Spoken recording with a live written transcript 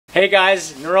Hey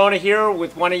guys, Norona here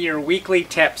with one of your weekly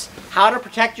tips. How to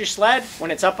protect your sled when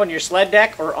it's up on your sled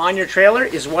deck or on your trailer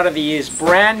is one of these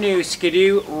brand new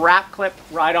Skidoo wrap clip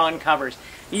ride-on covers.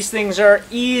 These things are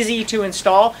easy to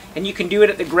install and you can do it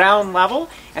at the ground level,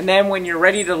 and then when you're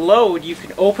ready to load you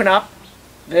can open up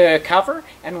the cover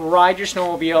and ride your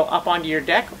snowmobile up onto your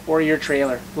deck or your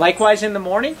trailer. Likewise in the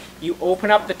morning, you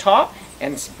open up the top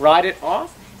and ride it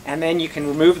off, and then you can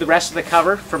remove the rest of the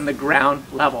cover from the ground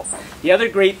level. The other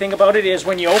great thing about it is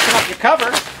when you open up your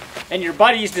cover and your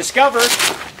buddies discover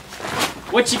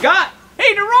what you got.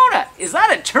 Hey Norona, is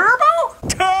that a turbo?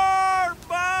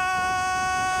 Turbo!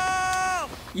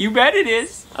 You bet it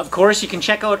is. Of course, you can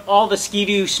check out all the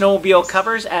Skidoo snowmobile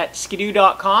covers at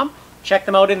skidoo.com. Check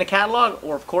them out in the catalog,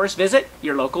 or of course visit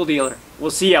your local dealer. We'll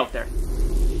see you out there.